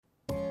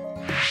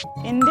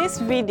In this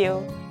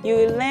video, you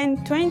will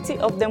learn 20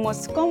 of the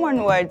most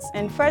common words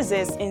and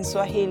phrases in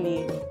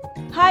Swahili.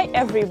 Hi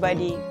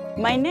everybody,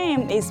 my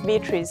name is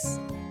Beatrice.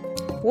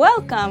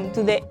 Welcome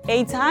to the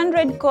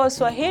 800 Core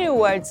Swahili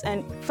Words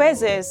and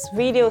Phrases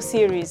video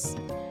series.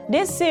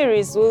 This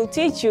series will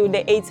teach you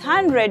the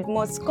 800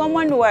 most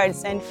common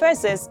words and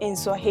phrases in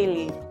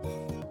Swahili.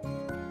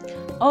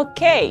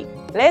 Okay,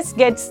 let's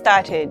get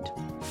started.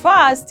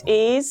 First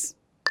is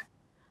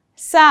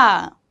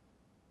saa,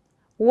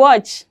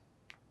 watch.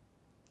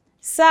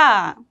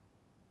 Saa,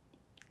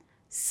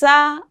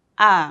 saa,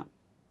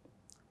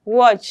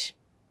 watch.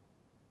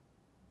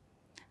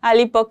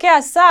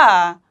 Alipokea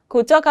saa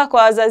kutoka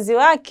kwa wazazi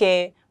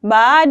wake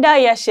baada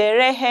ya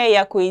sherehe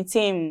ya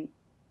kuhitimu.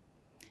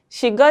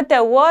 She got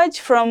a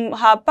watch from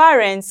her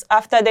parents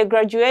after the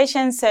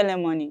graduation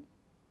ceremony.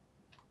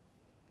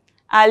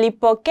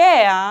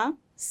 Alipokea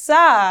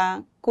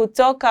saa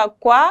kutoka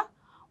kwa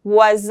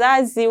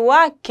wazazi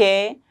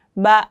wake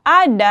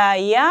baada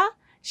ya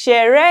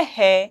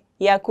sherehe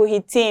ya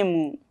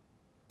kuhitimu.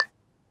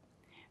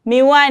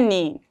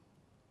 Miwani,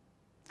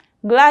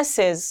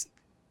 glasses.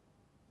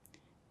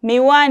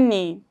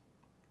 Miwani,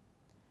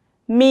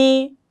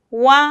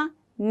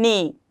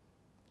 miwani,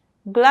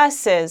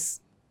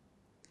 glasses.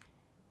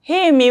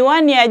 Hii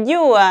miwani ya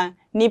jua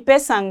ni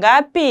pesa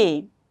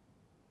ngapi?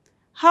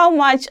 How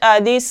much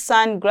are these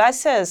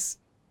sunglasses?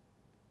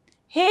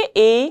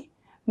 Hii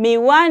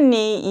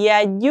miwani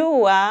ya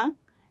jua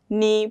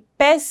ni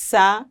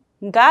pesa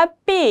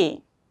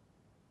ngapi?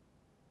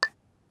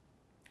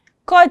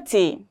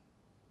 Koti,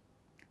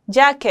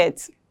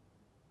 jacket.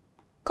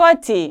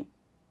 Koti,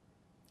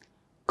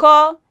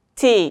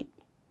 koti,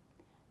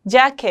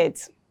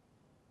 jacket.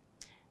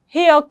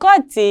 Hiyo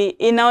koti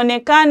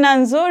inaonekana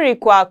nzuri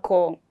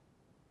kwako.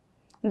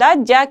 That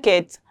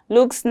jacket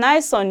looks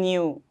nice on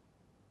you.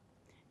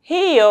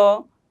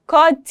 Hiyo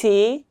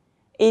koti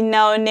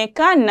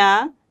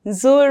inaonekana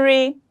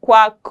nzuri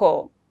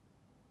kwako.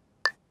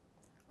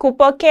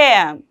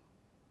 Kupokea,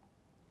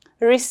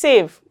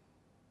 receive.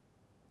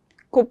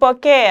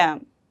 Kupokea,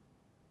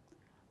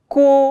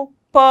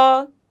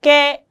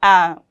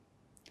 kupokea,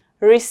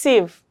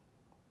 receive.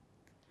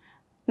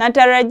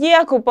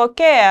 Natarajia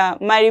kupokea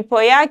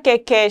malipo yake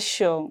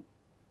kesho.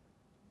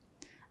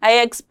 I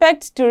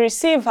expect to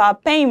receive her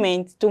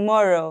payment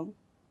tomorrow.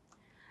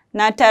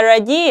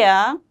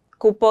 Natarajia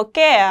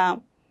kupokea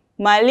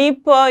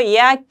malipo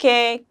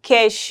yake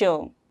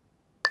kesho.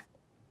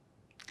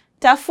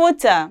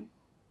 Tafuta,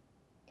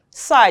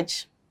 search.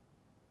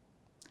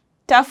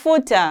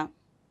 Tafuta,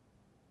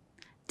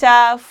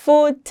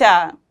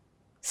 tafuta,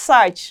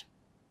 search.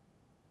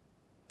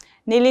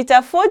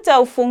 Nilitafuta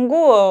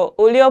ufunguo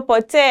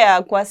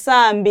uliopotea kwa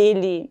saa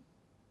 2.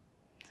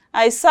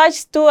 I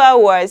searched 2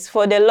 hours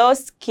for the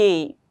lost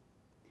key.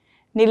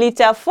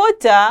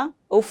 Nilitafuta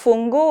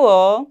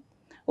ufunguo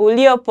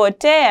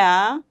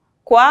uliopotea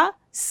kwa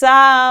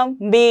saa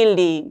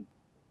 2.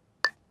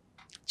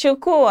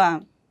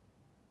 Chukua,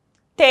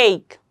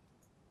 take.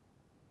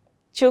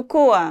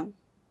 Chukua,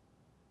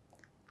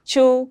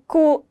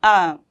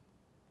 chukua,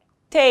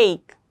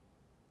 take.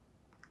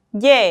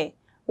 Je,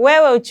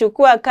 wewe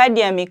uchukua kadi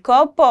ya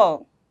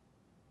mikopo?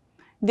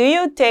 Do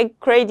you take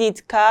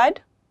credit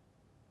card?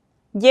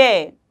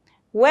 Je,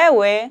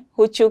 wewe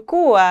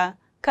huchukua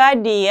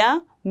kadi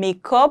ya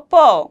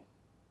mikopo?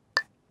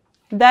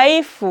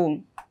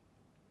 Dhaifu,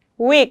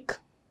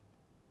 weak.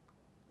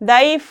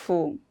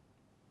 Dhaifu,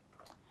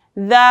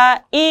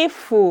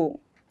 dhaifu,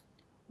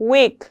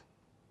 weak.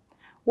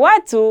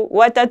 Watu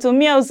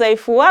watatumia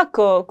udhaifu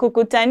wako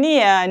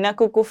kukutania na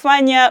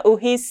kukufanya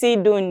uhisi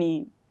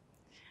duni.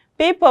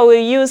 People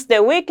will use the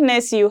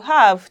weakness you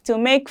have to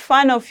make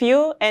fun of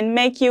you and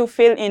make you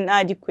feel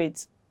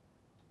inadequate.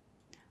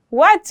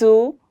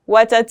 Watu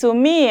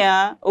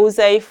watatumia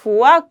udhaifu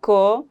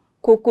wako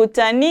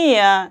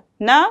kukutania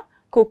na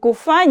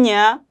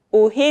kukufanya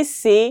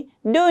uhisi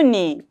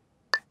duni.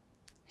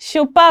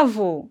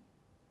 Shupavu,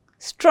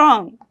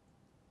 strong.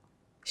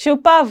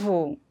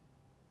 Shupavu,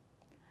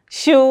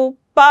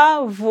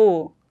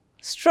 shupavu,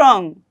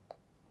 strong.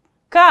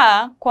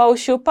 Kaa kwa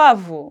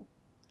ushupavu.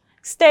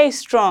 Stay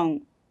strong.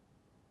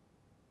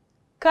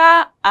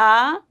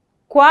 Kaa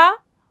kwa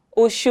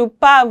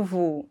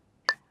ushupavu.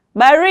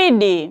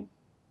 Baridi,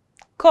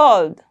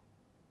 cold.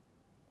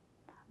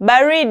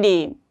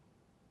 Baridi,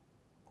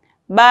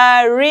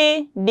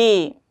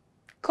 baridi,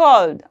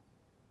 cold.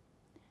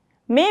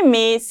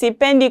 Mimi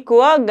sipendi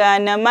kuoga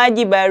na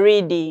maji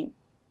baridi.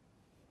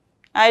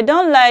 I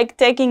don't like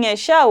taking a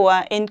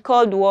shower in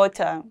cold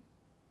water.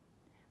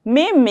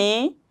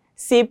 Mimi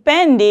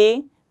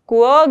sipendi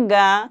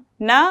kuoga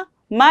na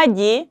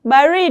maji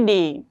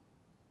baridi.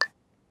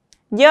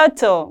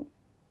 Joto,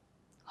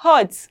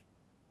 hot.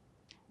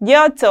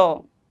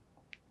 Joto,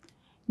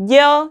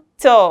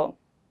 joto,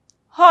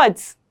 hot.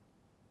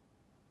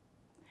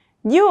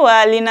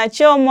 Jua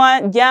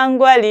linachomwa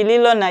jangwa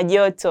lililo na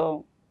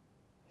joto.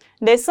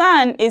 The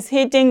sun is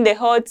hitting the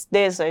hot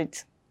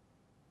desert.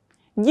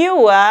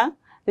 Jua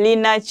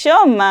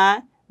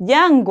linachoma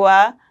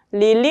jangwa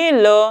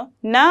lililo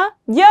na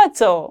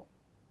joto.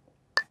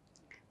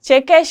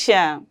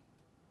 Chekesha,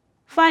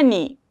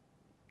 funny.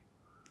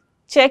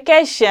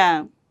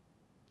 Chekesha,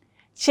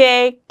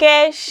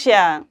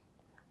 chekesha,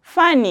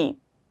 funny.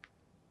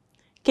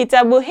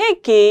 Kitabu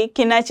hiki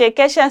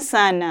kinachekesha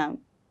sana.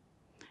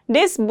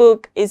 This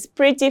book is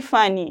pretty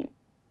funny.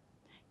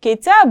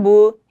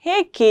 Kitabu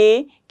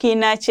hiki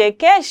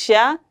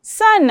kinachekesha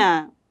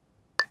sana.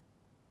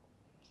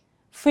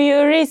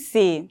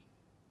 Furisi,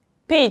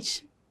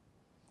 peach.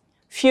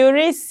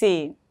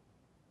 Furisi,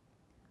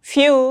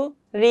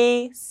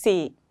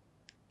 furisi,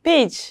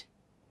 peach.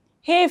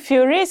 Hii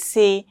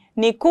furisi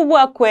ni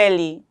kubwa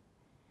kweli.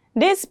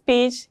 This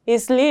peach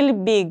is really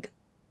big.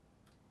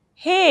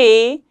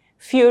 Hii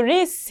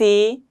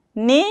furisi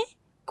ni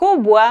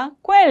kubwa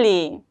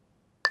kweli.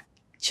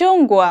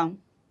 Chungwa,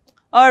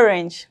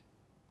 orange.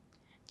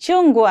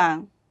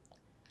 Chungwa,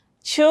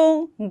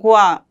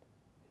 chungwa,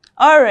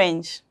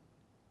 orange.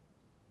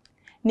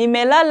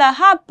 Nimelala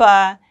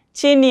hapa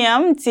chini ya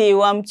mti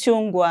wa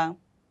mchungwa.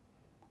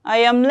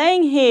 I am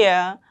laying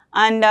here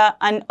under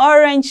an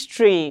orange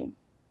tree.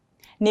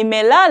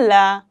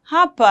 Nimelala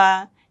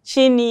hapa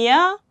chini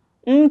ya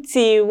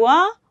mti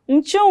wa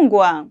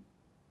mchungwa.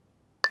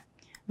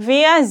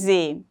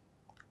 Viazi,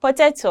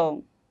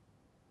 potato.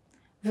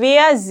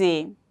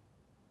 Viazi,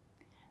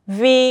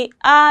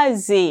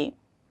 viazi,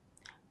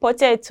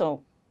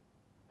 potato.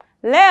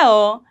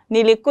 Leo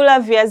nilikula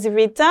viazi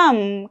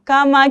vitamu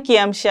kama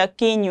kiamsha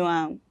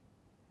kinywa.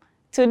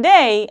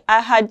 Today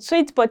I had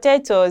sweet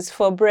potatoes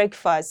for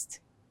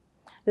breakfast.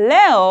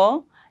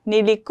 Leo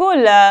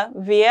nilikula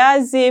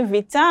viazi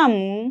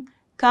vitamu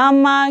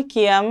kama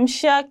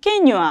kiamsha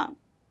kinywa.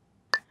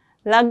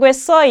 Lagwe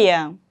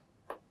soya,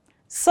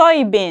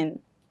 soybean.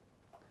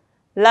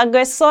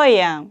 Lagwe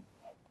soya,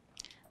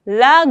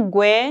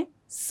 lagwe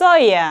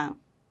soya,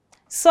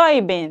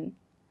 soybean.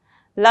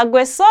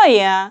 Lagwe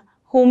soya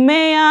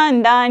humea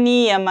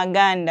ndani ya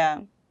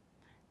maganda.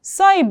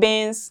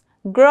 Soybeans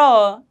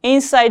grow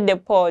inside the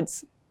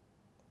pods.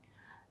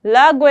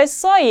 Lagwe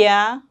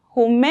soya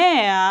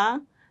humea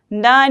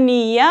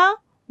ndani ya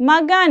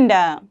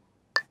maganda.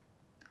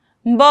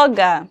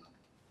 Mboga,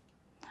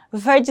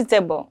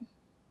 vegetable.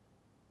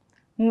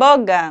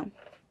 Mboga,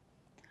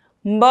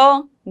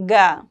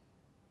 mboga,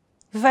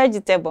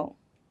 vegetable.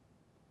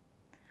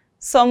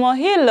 Somo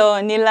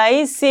hilo ni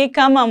rahisi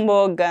kama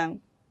mboga.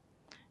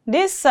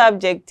 This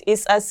subject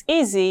is as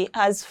easy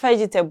as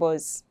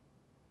vegetables.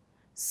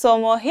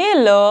 Somo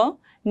hilo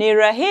ni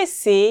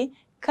rahisi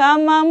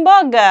kama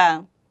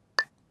mboga.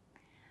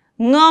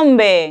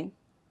 Ng'ombe,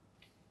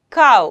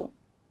 cow.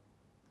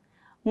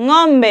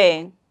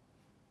 Ng'ombe,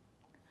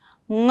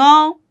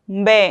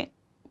 ng'ombe,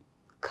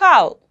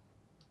 cow.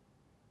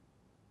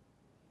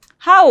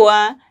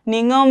 Hawa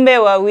ni ng'ombe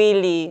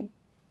wawili.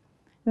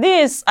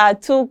 These are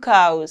two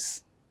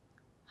cows.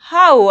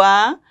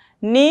 Hawa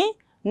ni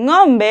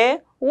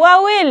ng'ombe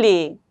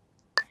wawili.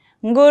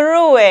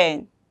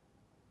 Nguruwe,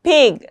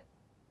 pig.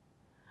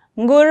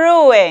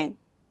 Nguruwe,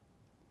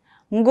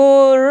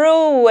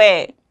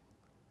 nguruwe,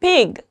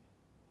 pig.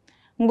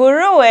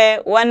 Nguruwe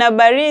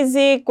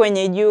wanabarizi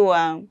kwenye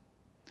jua.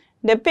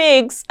 The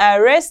pigs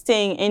are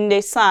resting in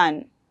the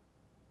sun.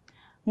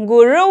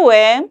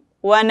 Nguruwe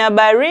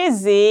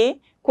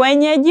wanabarizi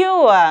kwenye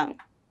jua.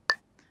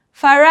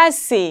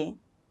 Farasi,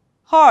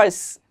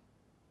 horse.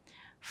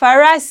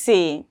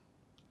 Farasi,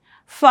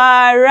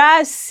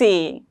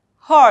 farasi,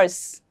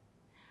 horse.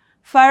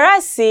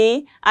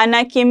 Farasi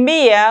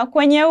anakimbia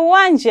kwenye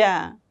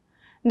uwanja.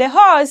 The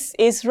horse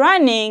is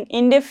running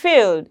in the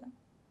field.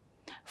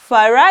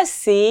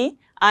 Farasi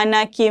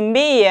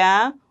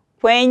anakimbia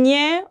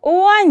kwenye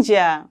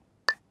uwanja.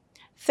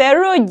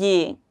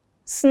 Theluji,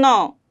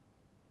 snow.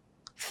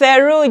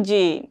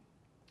 Theluji,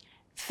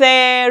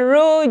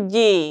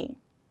 theluji,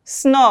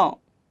 snow.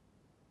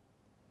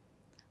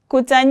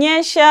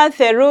 Kutanyesha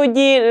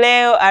theluji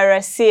leo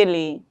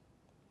alasiri.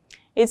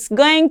 It's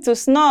going to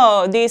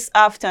snow this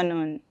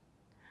afternoon.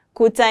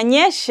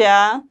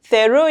 Kutanyesha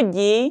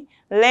theluji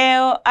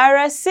leo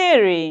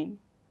alasiri.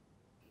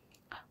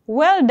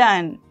 Well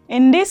done!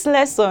 In this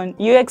lesson,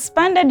 you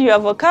expanded your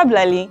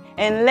vocabulary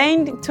and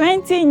learned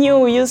 20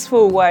 new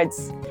useful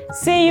words.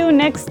 See you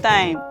next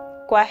time.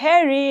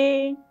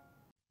 Kwaheri!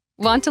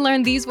 Want to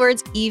learn these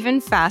words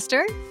even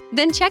faster?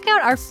 Then check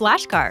out our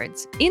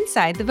flashcards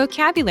inside the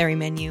vocabulary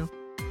menu.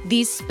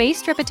 These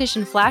spaced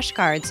repetition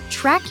flashcards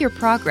track your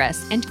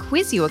progress and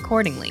quiz you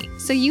accordingly,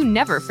 so you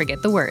never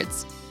forget the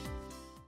words.